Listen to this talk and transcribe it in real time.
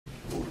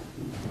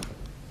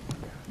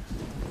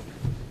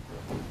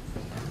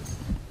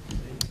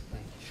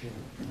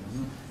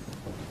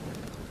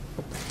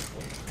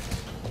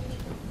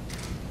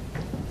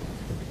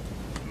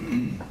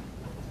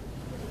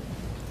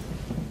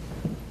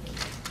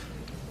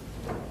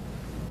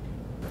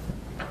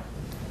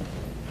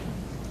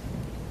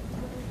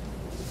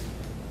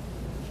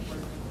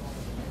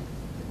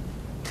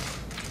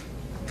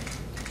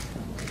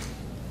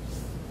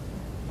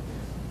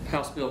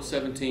House Bill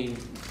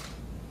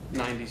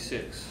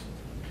 1796.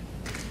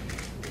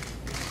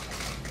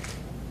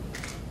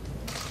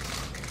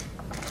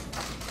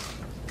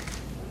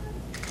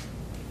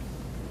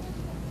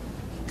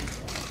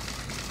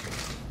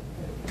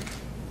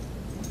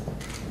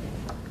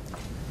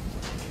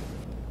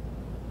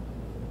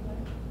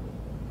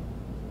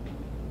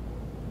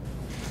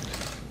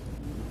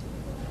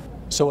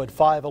 So at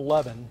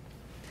 5:11,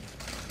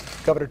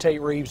 Governor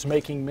Tate Reeves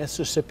making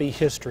Mississippi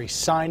history,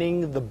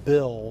 signing the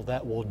bill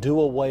that will do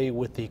away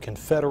with the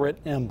Confederate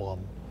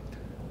emblem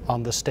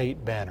on the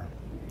state banner.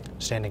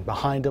 Standing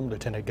behind him,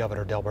 Lieutenant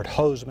Governor Delbert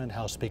Hosemann,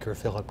 House Speaker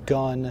Philip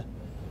Gunn.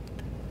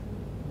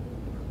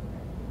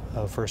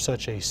 For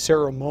such a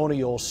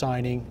ceremonial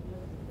signing,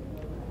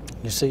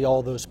 you see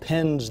all those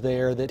pens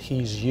there that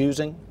he's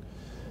using.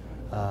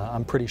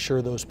 I'm pretty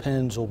sure those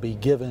pens will be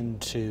given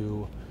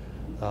to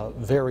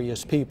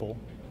various people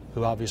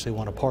who obviously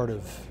want a part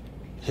of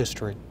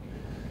history,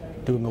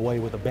 doing away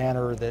with a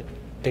banner that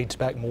dates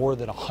back more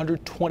than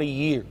 120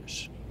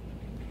 years.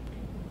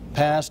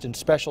 Passed in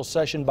special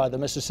session by the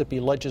Mississippi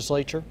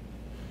legislature.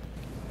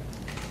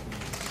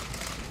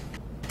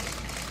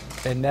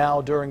 And now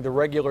during the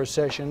regular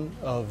session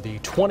of the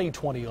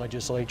 2020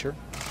 legislature,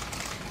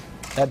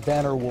 that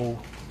banner will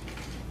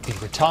be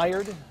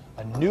retired.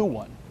 A new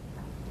one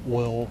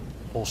will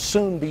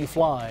soon be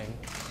flying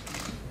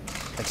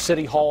at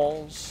city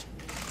halls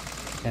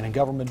and in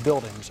government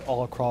buildings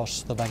all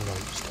across the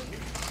Magnolia State.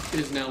 It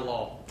is now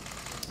law.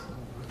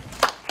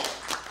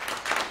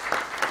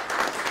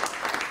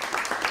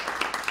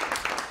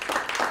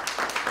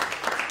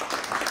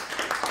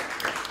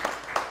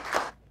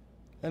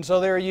 And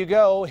so there you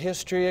go,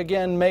 history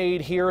again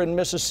made here in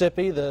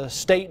Mississippi. The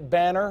state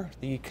banner,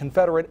 the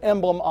Confederate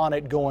emblem on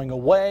it going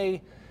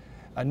away,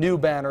 a new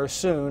banner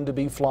soon to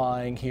be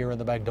flying here in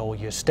the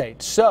Magnolia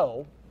State.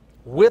 So,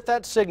 with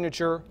that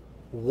signature,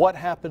 what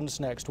happens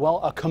next? Well,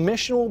 a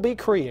commission will be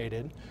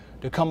created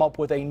to come up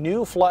with a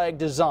new flag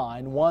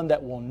design, one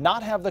that will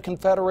not have the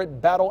Confederate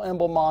battle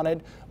emblem on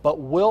it, but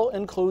will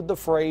include the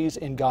phrase,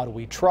 "In God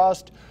We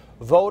Trust."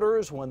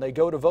 Voters, when they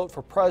go to vote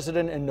for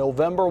president in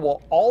November,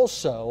 will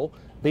also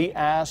be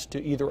asked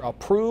to either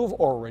approve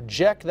or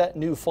reject that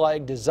new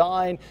flag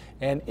design,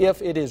 and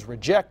if it is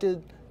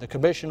rejected, the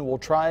commission will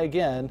try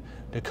again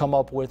to come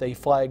up with a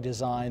flag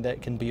design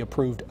that can be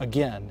approved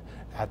again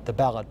at the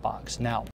ballot box. Now,